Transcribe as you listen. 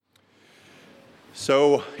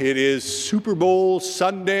So it is Super Bowl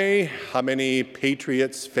Sunday. How many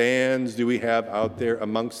Patriots fans do we have out there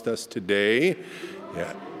amongst us today?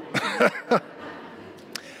 Yeah.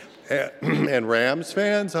 And Rams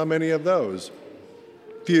fans, how many of those?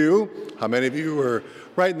 Few. How many of you are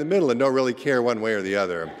right in the middle and don't really care one way or the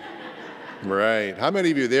other? Right. How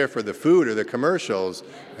many of you are there for the food or the commercials?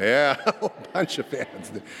 Yeah, a bunch of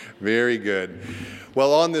fans. Very good.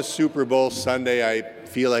 Well, on this Super Bowl Sunday, I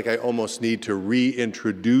feel like I almost need to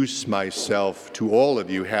reintroduce myself to all of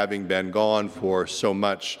you, having been gone for so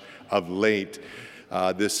much of late.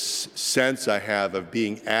 This sense I have of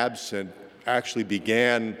being absent actually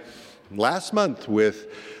began last month with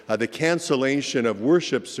the cancellation of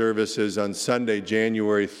worship services on Sunday,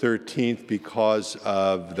 January 13th, because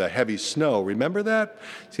of the heavy snow. Remember that?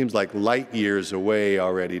 Seems like light years away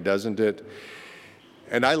already, doesn't it?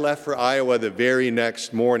 And I left for Iowa the very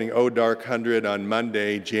next morning, dark 100 on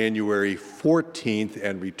Monday, January 14th,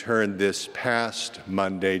 and returned this past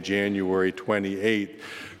Monday, January 28th.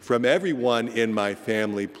 From everyone in my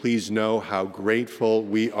family, please know how grateful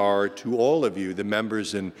we are to all of you, the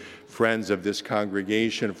members and friends of this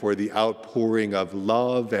congregation, for the outpouring of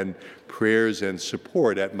love and prayers and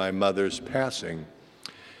support at my mother's passing.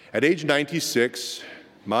 At age 96,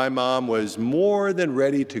 my mom was more than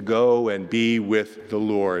ready to go and be with the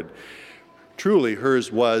Lord. Truly,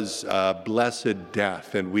 hers was a blessed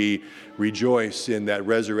death, and we rejoice in that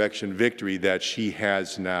resurrection victory that she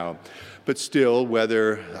has now. But still,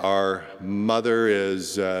 whether our mother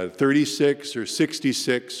is 36 or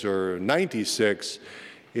 66 or 96,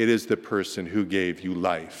 it is the person who gave you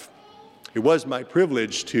life. It was my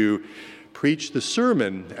privilege to preach the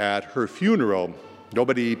sermon at her funeral.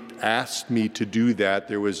 Nobody asked me to do that.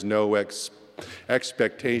 There was no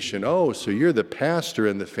expectation. Oh, so you're the pastor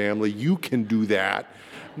in the family. You can do that.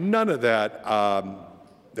 None of that.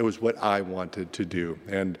 It was what I wanted to do.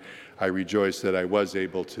 And I rejoice that I was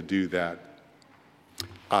able to do that.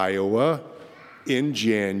 Iowa in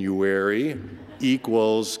January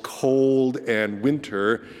equals cold and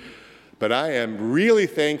winter. But I am really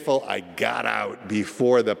thankful I got out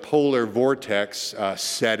before the polar vortex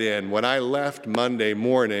set in. When I left Monday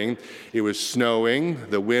morning, it was snowing,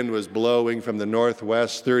 the wind was blowing from the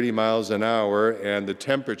northwest 30 miles an hour, and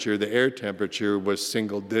the air temperature was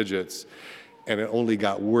single digits, and it only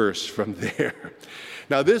got worse from there.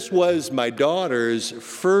 Now, this was my daughter's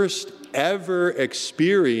first ever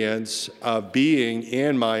experience of being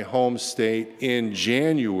in my home state in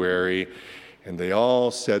January, and they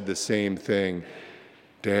all said the same thing.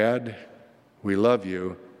 Dad, we love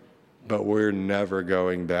you, but we're never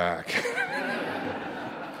going back.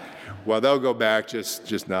 Well, they'll go back,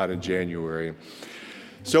 just not in January.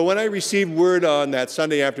 So when I received word on that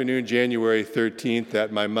Sunday afternoon, January 13th,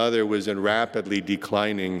 that my mother was in rapidly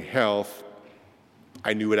declining health,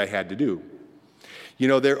 I knew what I had to do. You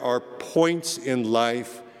know, there are points in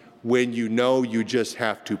life when you know you just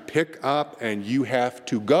have to pick up and you have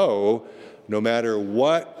to go, no matter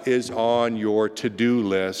what is on your to-do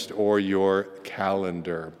list or your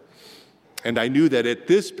calendar. And I knew that at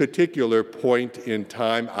this particular point in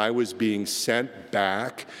time, I was being sent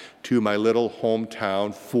back to my little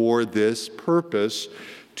hometown for this purpose,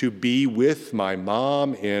 to be with my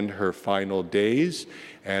mom in her final days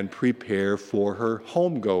and prepare for her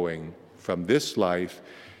homegoing from this life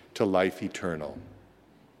to life eternal.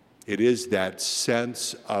 It is that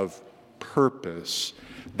sense of purpose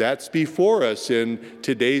that's before us in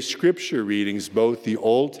today's scripture readings, both the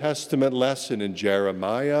Old Testament lesson in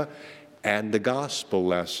Jeremiah and the gospel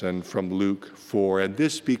lesson from Luke 4. And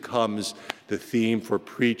this becomes the theme for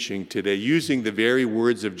preaching today, using the very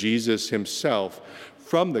words of Jesus himself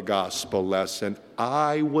from the gospel lesson.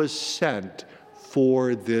 I was sent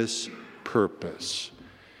for this purpose.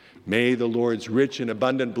 May the Lord's rich and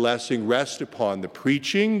abundant blessing rest upon the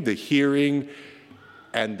preaching, the hearing,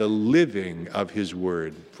 and the living of his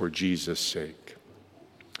word for Jesus' sake.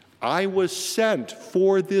 I was sent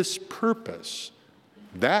for this purpose.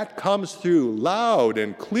 That comes through loud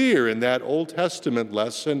and clear in that Old Testament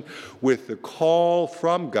lesson with the call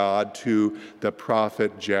from God to the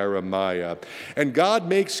prophet Jeremiah. And God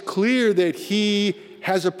makes clear that he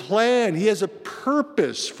has a plan, he has a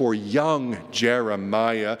purpose for young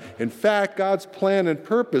Jeremiah. In fact, God's plan and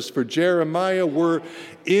purpose for Jeremiah were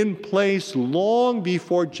in place long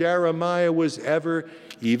before Jeremiah was ever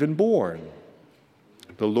even born.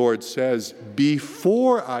 The Lord says,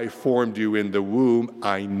 before I formed you in the womb,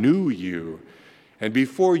 I knew you. And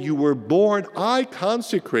before you were born, I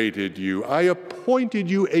consecrated you. I appointed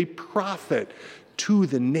you a prophet to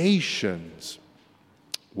the nations.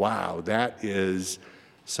 Wow, that is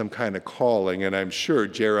some kind of calling, and I'm sure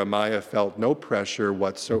Jeremiah felt no pressure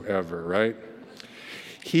whatsoever, right?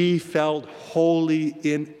 He felt wholly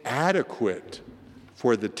inadequate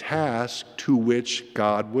for the task to which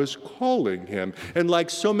God was calling him. And like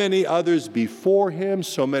so many others before him,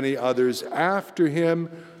 so many others after him,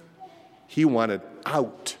 he wanted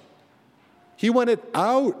out. He wanted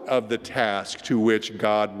out of the task to which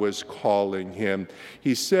God was calling him.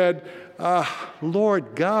 He said,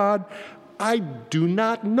 Lord God, I do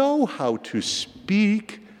not know how to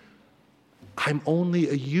speak. I'm only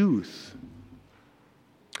a youth.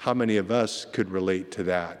 How many of us could relate to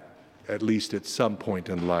that, at least at some point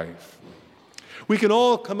in life? We can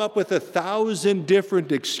all come up with 1,000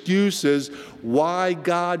 different excuses why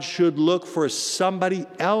God should look for somebody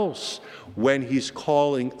else when he's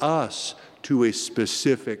calling us to a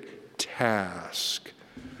specific task.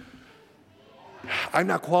 I'm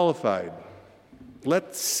not qualified.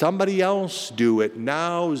 Let somebody else do it.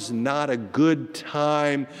 Now's not a good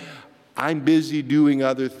time. I'm busy doing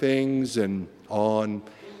other things, and on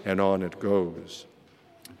it goes.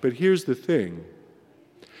 But here's the thing.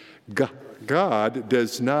 God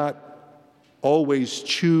does not always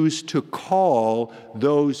choose to call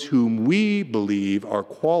those whom we believe are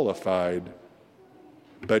qualified,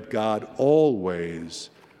 but God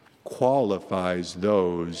always qualifies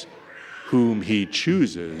those whom he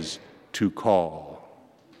chooses to call.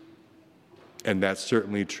 And that's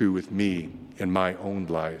certainly true with me in my own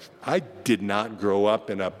life. I did not grow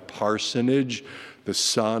up in a parsonage, the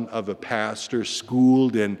son of a pastor,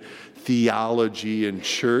 schooled in theology and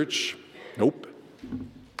church. Nope.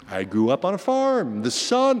 I grew up on a farm, the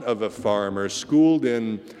son of a farmer, schooled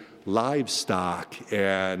in livestock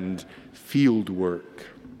and field work.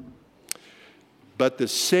 But the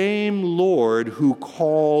same Lord who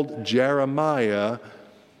called Jeremiah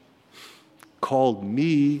called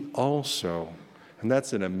me also. And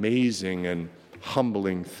that's an amazing and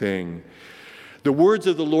humbling thing. The words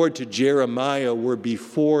of the Lord to Jeremiah were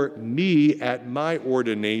before me at my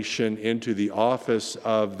ordination into the office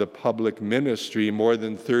of the public ministry more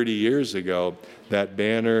than 30 years ago. That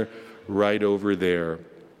banner right over there.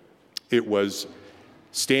 It was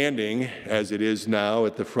standing, as it is now,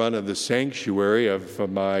 at the front of the sanctuary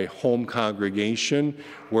of my home congregation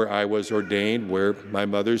where I was ordained, where my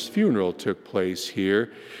mother's funeral took place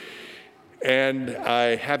here. And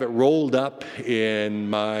I have it rolled up in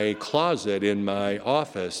my closet in my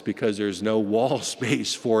office because there's no wall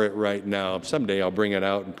space for it right now. Someday I'll bring it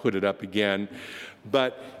out and put it up again.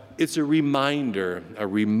 But it's a reminder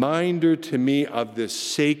to me of this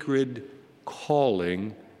sacred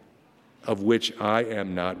calling of which I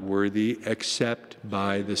am not worthy except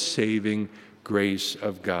by the saving grace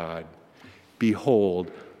of God.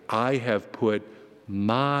 Behold, I have put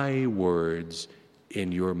my words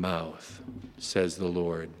in your mouth, says the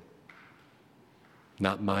Lord.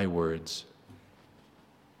 Not my words,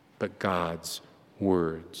 but God's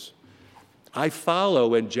words. I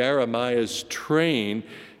follow in Jeremiah's train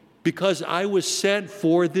because I was sent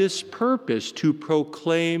for this purpose, to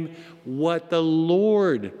proclaim what the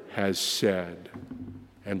Lord has said.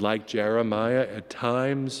 And like Jeremiah, at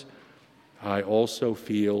times, I also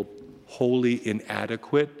feel wholly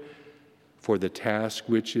inadequate for the task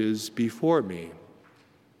which is before me.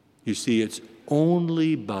 You see, it's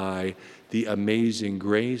only by the amazing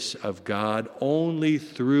grace of God, only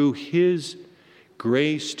through his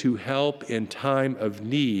grace to help in time of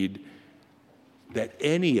need, that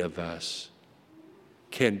any of us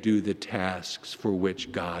can do the tasks for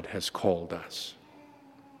which God has called us.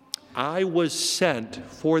 I was sent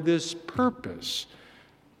for this purpose.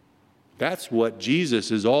 That's what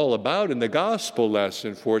Jesus is all about in the gospel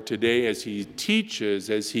lesson for today, as he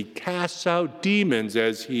teaches, as he casts out demons,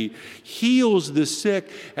 as he heals the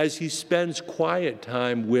sick, as he spends quiet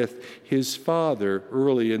time with his Father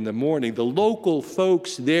early in the morning. The local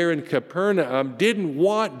folks there in Capernaum didn't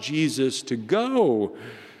want Jesus to go.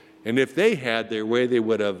 And if they had their way, they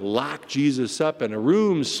would have locked Jesus up in a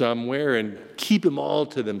room somewhere and keep him all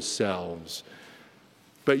to themselves.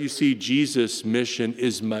 But you see, Jesus' mission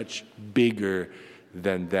is much bigger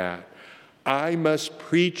than that. I must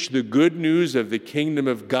preach the good news of the kingdom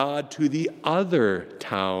of God to the other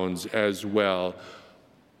towns as well,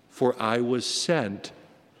 for I was sent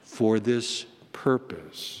for this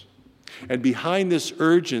purpose. And behind this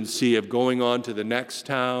urgency of going on to the next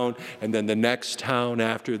town and then the next town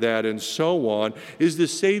after that and so on is the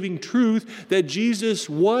saving truth that Jesus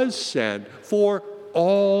was sent for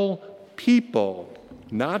all people.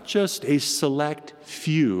 Not just a select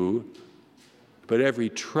few, but every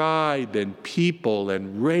tribe and people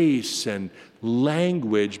and race and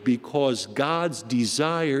language because God's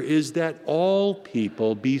desire is that all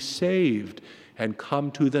people be saved and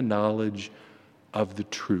come to the knowledge of the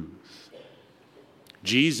truth.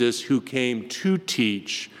 Jesus, who came to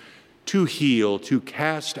teach, to heal, to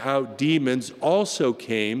cast out demons, also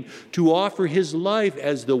came to offer his life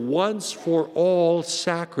as the once-for-all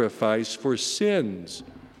sacrifice for sins,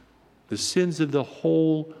 the sins of the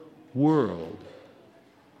whole world,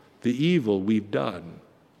 the evil we've done,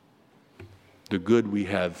 the good we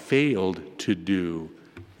have failed to do,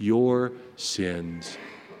 your sins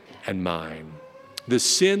and mine. The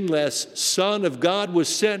sinless Son of God was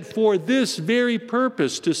sent for this very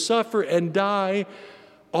purpose, to suffer and die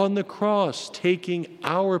on the cross, taking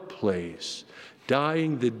our place,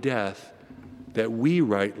 dying the death that we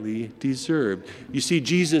rightly deserved. You see,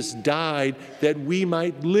 Jesus died that we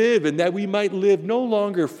might live, and that we might live no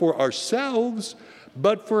longer for ourselves,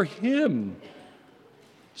 but for him,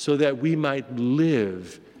 so that we might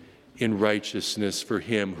live in righteousness for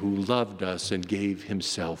him who loved us and gave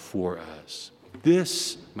himself for us.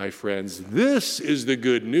 This, my friends, this is the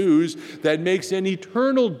good news that makes an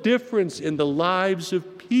eternal difference in the lives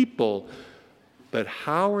of people. But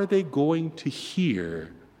how are they going to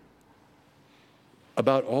hear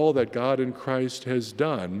about all that God in Christ has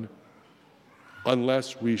done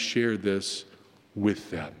unless we share this with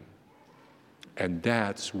them? And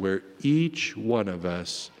that's where each one of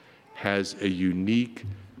us has a unique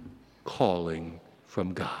calling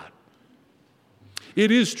from God. It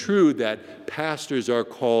is true that pastors are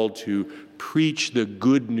called to preach the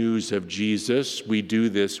good news of Jesus. We do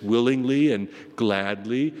this willingly and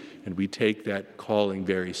gladly, and we take that calling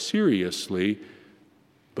very seriously.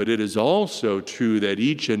 But it is also true that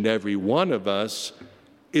each and every one of us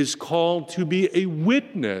is called to be a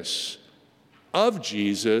witness of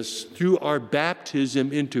Jesus through our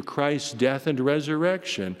baptism into Christ's death and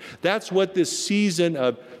resurrection. That's what this season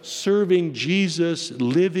of serving Jesus,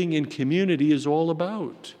 living in community is all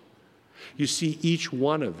about. You see, each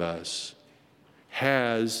one of us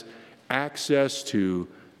has access to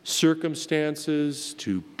circumstances,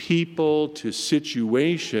 to people, to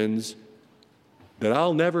situations that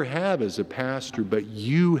I'll never have as a pastor, but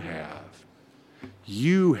you have.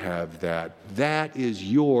 You have that. That is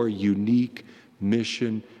your unique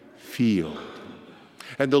mission field.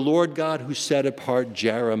 And the Lord God who set apart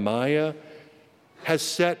Jeremiah has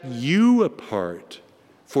set you apart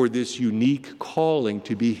for this unique calling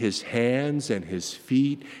to be his hands and his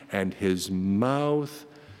feet and his mouth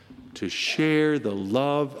to share the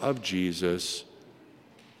love of Jesus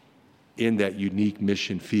in that unique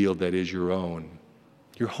mission field that is your own.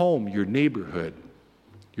 Your home, your neighborhood,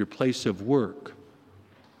 your place of work,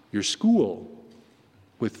 your school,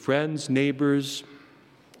 with friends, neighbors,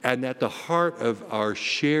 and at the heart of our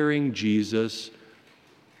sharing Jesus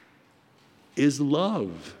is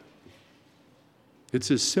love.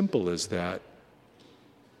 It's as simple as that,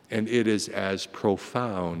 and it is as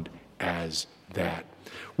profound as that,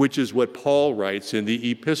 which is what Paul writes in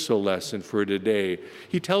the epistle lesson for today.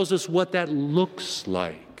 He tells us what that looks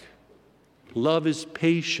like. Love is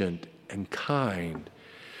patient and kind.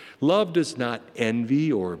 Love does not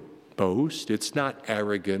envy or boast. It's not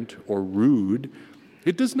arrogant or rude.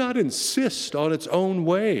 It does not insist on its own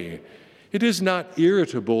way. It is not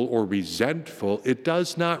irritable or resentful. It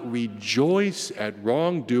does not rejoice at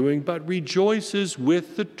wrongdoing, but rejoices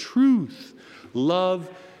with the truth. Love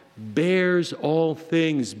bears all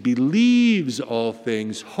things, believes all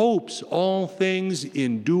things, hopes all things,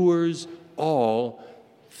 endures all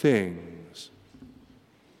things.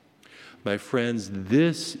 My friends,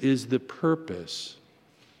 this is the purpose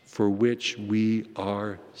for which we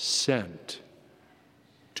are sent,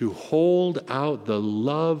 to hold out the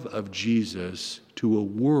love of Jesus to a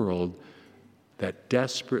world that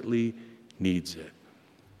desperately needs it.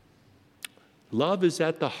 Love is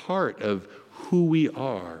at the heart of who we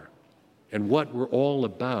are and what we're all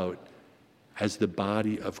about as the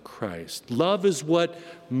body of Christ. Love is what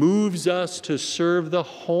moves us to serve the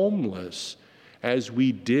homeless, as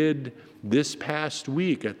we did this past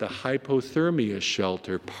week at the hypothermia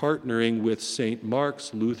shelter, partnering with St.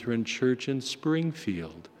 Mark's Lutheran Church in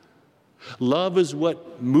Springfield. Love is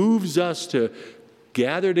what moves us to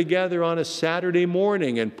gather together on a Saturday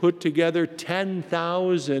morning and put together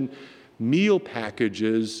 10,000 meal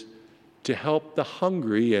packages to help the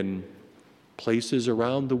hungry in places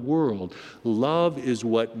around the world. Love is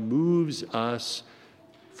what moves us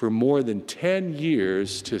for more than 10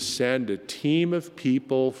 years to send a team of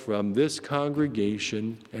people from this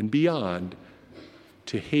congregation and beyond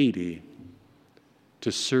to Haiti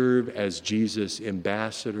to serve as Jesus'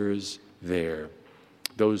 ambassadors there.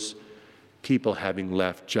 Those people having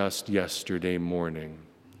left just yesterday morning.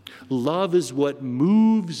 Love is what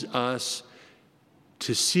moves us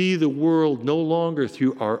to see the world no longer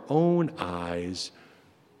through our own eyes,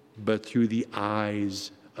 but through the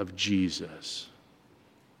eyes of Jesus.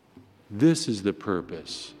 This is the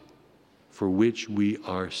purpose for which we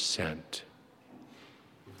are sent.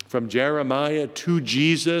 From Jeremiah to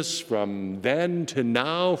Jesus, from then to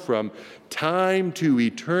now, from time to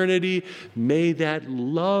eternity, may that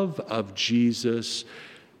love of Jesus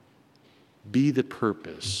be the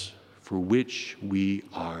purpose for which we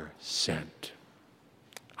are sent.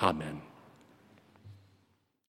 Amen.